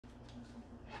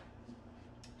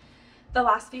The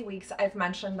last few weeks I've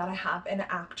mentioned that I have an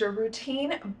actor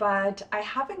routine, but I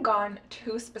haven't gone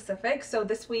too specific. So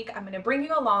this week I'm going to bring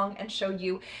you along and show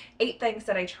you 8 things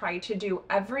that I try to do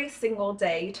every single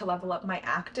day to level up my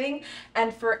acting.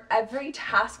 And for every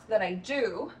task that I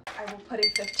do, I will put a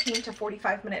 15 to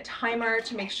 45-minute timer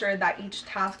to make sure that each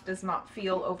task does not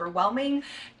feel overwhelming.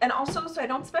 And also so I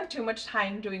don't spend too much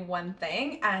time doing one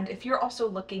thing. And if you're also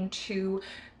looking to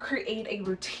create a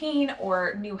routine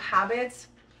or new habits,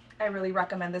 I really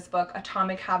recommend this book,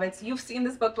 Atomic Habits. You've seen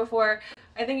this book before.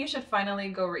 I think you should finally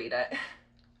go read it.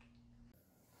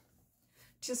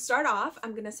 To start off,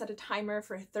 I'm going to set a timer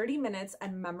for 30 minutes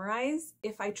and memorize.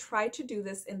 If I try to do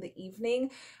this in the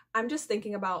evening, I'm just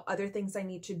thinking about other things I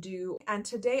need to do. And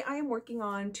today I am working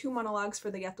on 2 monologues for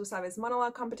the Ya Tu Sabes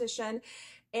monologue competition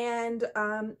and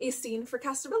a scene for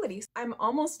castability. I'm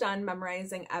almost done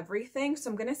memorizing everything, so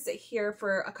I'm gonna sit here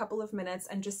for a couple of minutes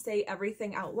and just say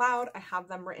everything out loud. I have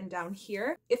them written down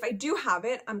here. If I do have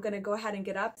it, I'm gonna go ahead and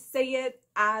get up, say it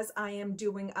as I am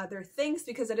doing other things,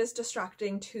 because it is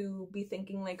distracting to be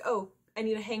thinking like, oh, I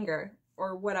need a hanger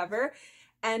or whatever,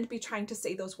 and be trying to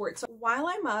say those words. So while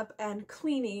I'm up and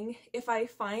cleaning, if I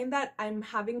find that I'm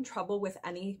having trouble with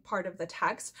any part of the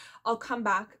text, I'll come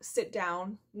back, sit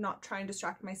down, not try and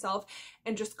distract myself,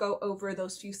 and just go over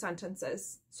those few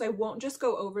sentences. So I won't just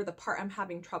go over the part I'm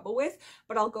having trouble with,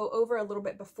 but I'll go over a little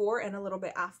bit before and a little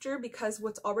bit after, because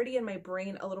what's already in my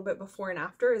brain a little bit before and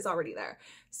after is already there.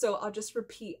 So I'll just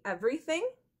repeat everything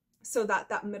so that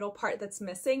that middle part that's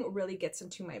missing really gets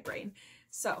into my brain.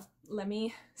 So let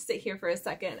me sit here for a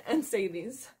second and say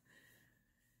these.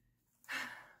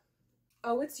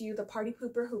 Oh, it's you, the party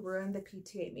pooper who ruined the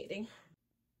PTA meeting.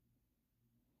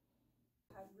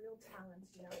 I have real talent,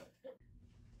 you know.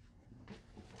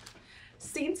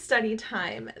 Scene study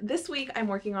time. This week I'm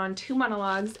working on 2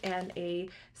 monologues and a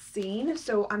scene.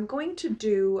 So I'm going to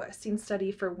do a scene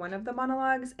study for one of the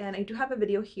monologues, and I do have a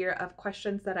video here of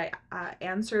questions that I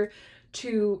answer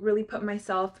to really put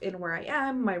myself in where I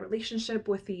am, my relationship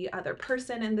with the other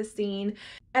person in the scene.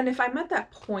 And if I'm at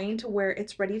that point where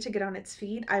it's ready to get on its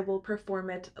feet, I will perform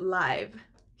it live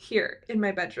here in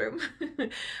my bedroom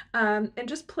and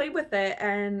just play with it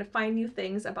and find new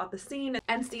things about the scene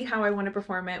and see how I want to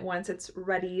perform it once it's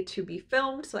ready to be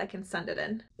filmed so I can send it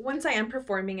in. Once I am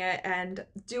performing it and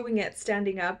doing it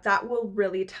standing up, that will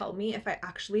really tell me if I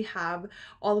actually have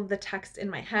all of the text in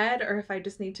my head or if I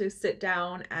just need to sit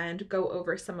down and go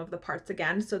over some of the parts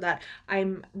again so that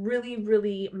I'm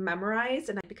really memorized,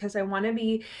 and because I want to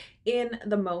be in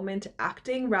the moment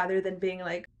acting rather than being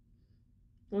like,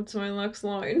 what's my next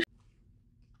line?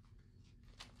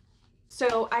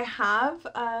 So I have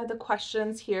the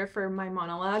questions here for my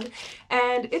monologue,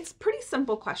 and it's pretty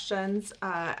simple questions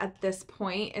at this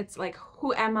point. It's like,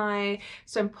 who am I?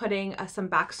 So I'm putting some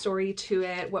backstory to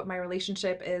it, what my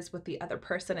relationship is with the other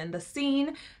person in the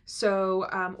scene.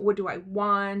 So what do I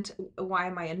want? Why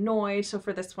am I annoyed? So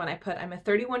for this one, I put, I'm a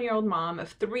 31-year-old mom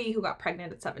of 3 who got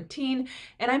pregnant at 17,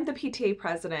 and I'm the PTA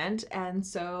president, and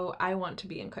so I want to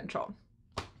be in control.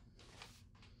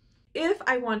 If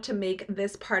I want to make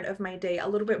this part of my day a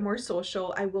little bit more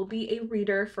social, I will be a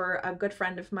reader for a good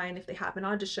friend of mine if they have an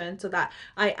audition, so that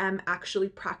I am actually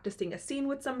practicing a scene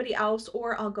with somebody else,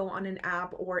 or I'll go on an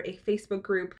app or a Facebook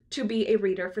group to be a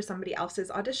reader for somebody else's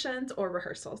auditions or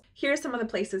rehearsals. Here are some of the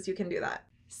places you can do that.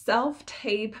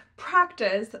 Self-tape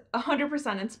practice,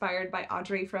 100% inspired by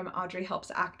Audrey from Audrey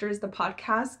Helps Actors, the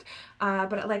podcast.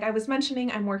 But like I was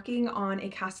mentioning, I'm working on a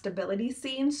castability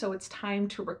scene, so it's time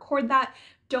to record that.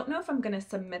 Don't know if I'm going to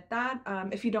submit that.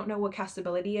 If you don't know what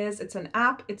castability is, it's an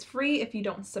app. It's free if you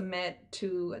don't submit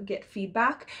to get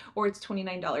feedback, or it's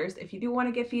 $29 if you do want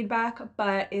to get feedback,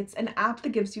 but it's an app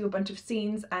that gives you a bunch of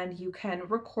scenes and you can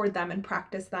record them and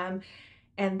practice them.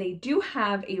 And they do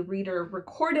have a reader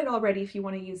recorded already if you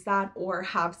want to use that, or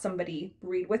have somebody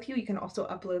read with you. You can also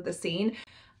upload the scene.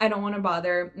 I don't want to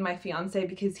bother my fiance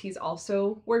because he's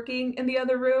also working in the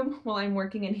other room while I'm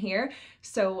working in here.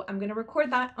 So I'm going to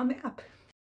record that on the app.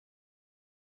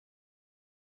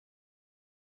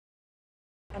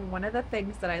 And one of the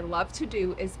things that I love to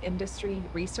do is industry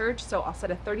research. So I'll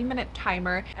set a 30-minute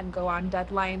timer and go on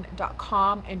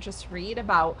deadline.com and just read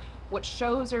about what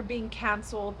shows are being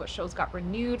canceled, what shows got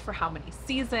renewed for how many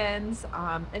seasons,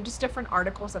 and just different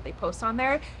articles that they post on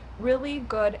there. Really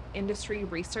good industry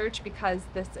research, because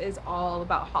this is all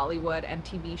about Hollywood and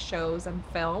TV shows and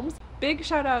films. Big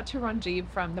shout out to Ranjiv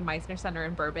from the Meisner Center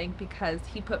in Burbank, because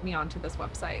he put me onto this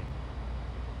website.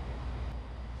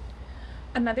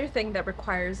 Another thing that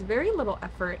requires very little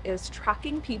effort is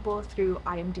tracking people through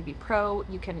IMDb Pro.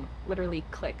 You can literally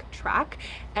click track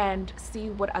and see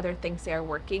what other things they are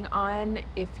working on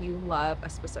if you love a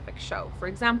specific show. For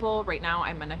example, right now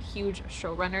I'm on a huge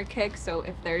showrunner kick, so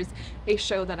if there's a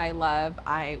show that I love,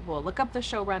 I will look up the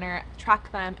showrunner,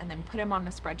 track them, and then put them on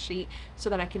a spreadsheet so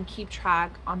that I can keep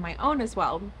track on my own as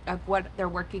well of what they're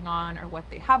working on or what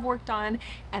they have worked on.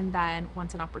 And then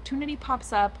once an opportunity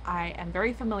pops up, I am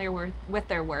very familiar with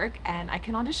their work and I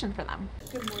can audition for them.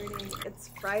 Good morning,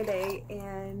 it's Friday,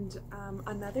 and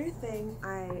another thing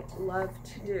I love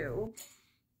to do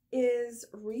is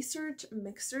research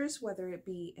mixers, whether it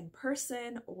be in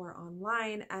person or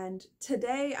online. And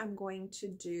today I'm going to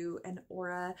do an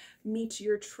Aura Meet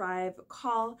Your Tribe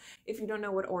call. If you don't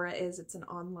know what Aura is, it's an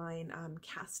online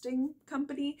casting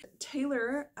company.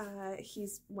 Taylor,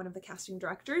 he's one of the casting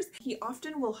directors. He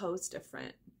often will host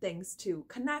different things to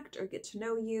connect or get to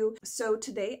know you. So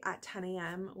today at 10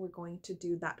 a.m. we're going to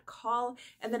do that call.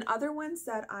 And then other ones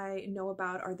that I know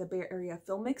about are the Bay Area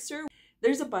Film Mixer.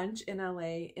 There's a bunch in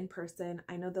LA in person.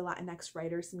 I know the Latinx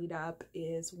Writers Meetup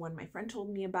is one my friend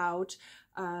told me about.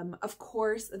 Of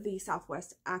course, the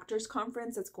Southwest Actors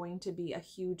Conference, it's going to be a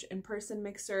huge in-person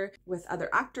mixer with other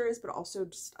actors, but also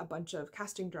just a bunch of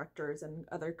casting directors and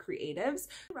other creatives.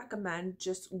 I recommend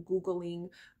just Googling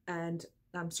and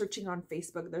searching on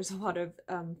Facebook. There's a lot of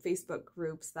Facebook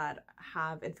groups that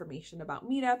have information about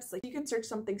meetups. Like you can search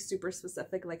something super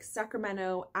specific like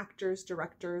Sacramento actors,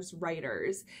 directors,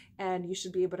 writers, and you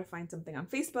should be able to find something on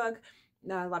Facebook.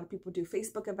 A lot of people do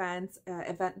Facebook events,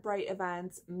 Eventbrite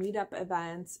events, meetup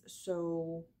events.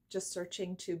 So just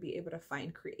searching to be able to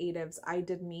find creatives. I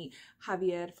did meet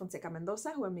Javier Fonseca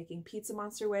Mendoza, who I'm making Pizza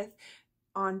Monster with,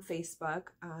 on Facebook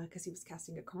because he was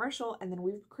casting a commercial, and then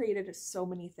we've created so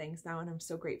many things now, and I'm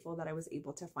so grateful that I was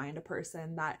able to find a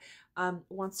person that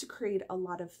wants to create a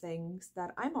lot of things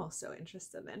that I'm also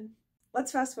interested in.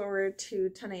 Let's fast forward to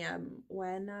 10 a.m.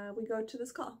 when we go to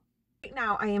this call. Right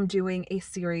now I am doing a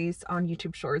series on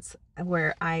YouTube Shorts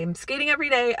where I'm skating every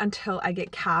day until I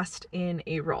get cast in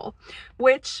a role,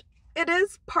 which it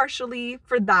is partially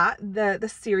for that, the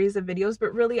series of videos,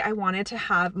 but really I wanted to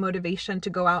have motivation to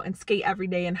go out and skate every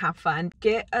day and have fun,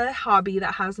 get a hobby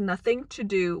that has nothing to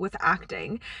do with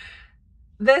acting.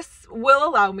 This will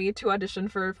allow me to audition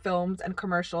for films and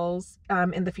commercials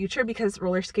in the future because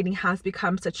roller skating has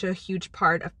become such a huge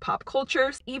part of pop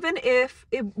culture. Even if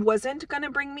it wasn't gonna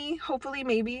bring me, hopefully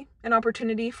maybe, an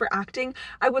opportunity for acting,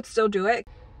 I would still do it.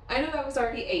 I know that was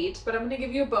already 8, but I'm gonna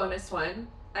give you a bonus one.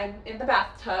 I'm in the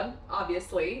bathtub,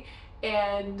 obviously,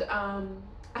 and I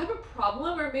have a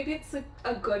problem, or maybe it's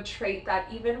a good trait,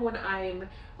 that even when I'm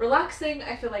relaxing,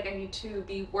 I feel like I need to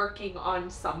be working on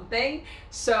something.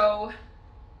 So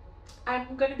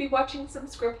I'm going to be watching some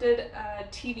scripted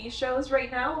TV shows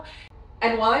right now.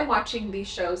 And while I'm watching these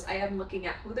shows, I am looking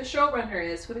at who the showrunner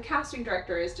is, who the casting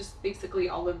director is, just basically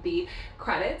all of the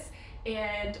credits.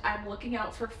 And I'm looking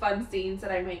out for fun scenes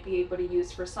that I might be able to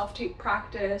use for self-tape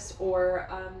practice, or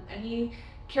any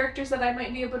characters that I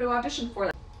might be able to audition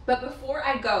for. But before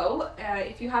I go,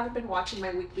 if you haven't been watching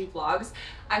my weekly vlogs,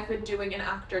 I've been doing an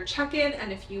actor check-in,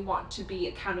 and if you want to be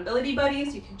accountability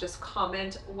buddies, you can just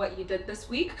comment what you did this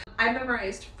week. I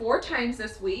memorized 4 times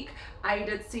this week. I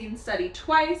did scene study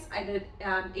twice. I did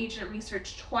agent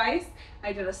research twice.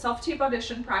 I did a self-tape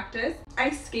audition practice. I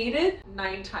skated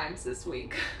 9 times this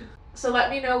week. So let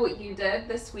me know what you did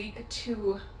this week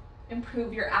to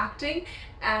improve your acting,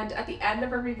 and at the end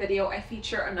of every video I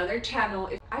feature another channel.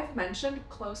 I've mentioned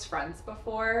Close Friends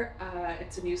before.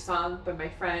 It's a new song by my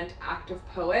friend Active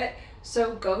Poet,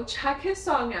 so go check his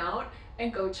song out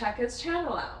and go check his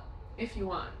channel out if you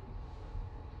want.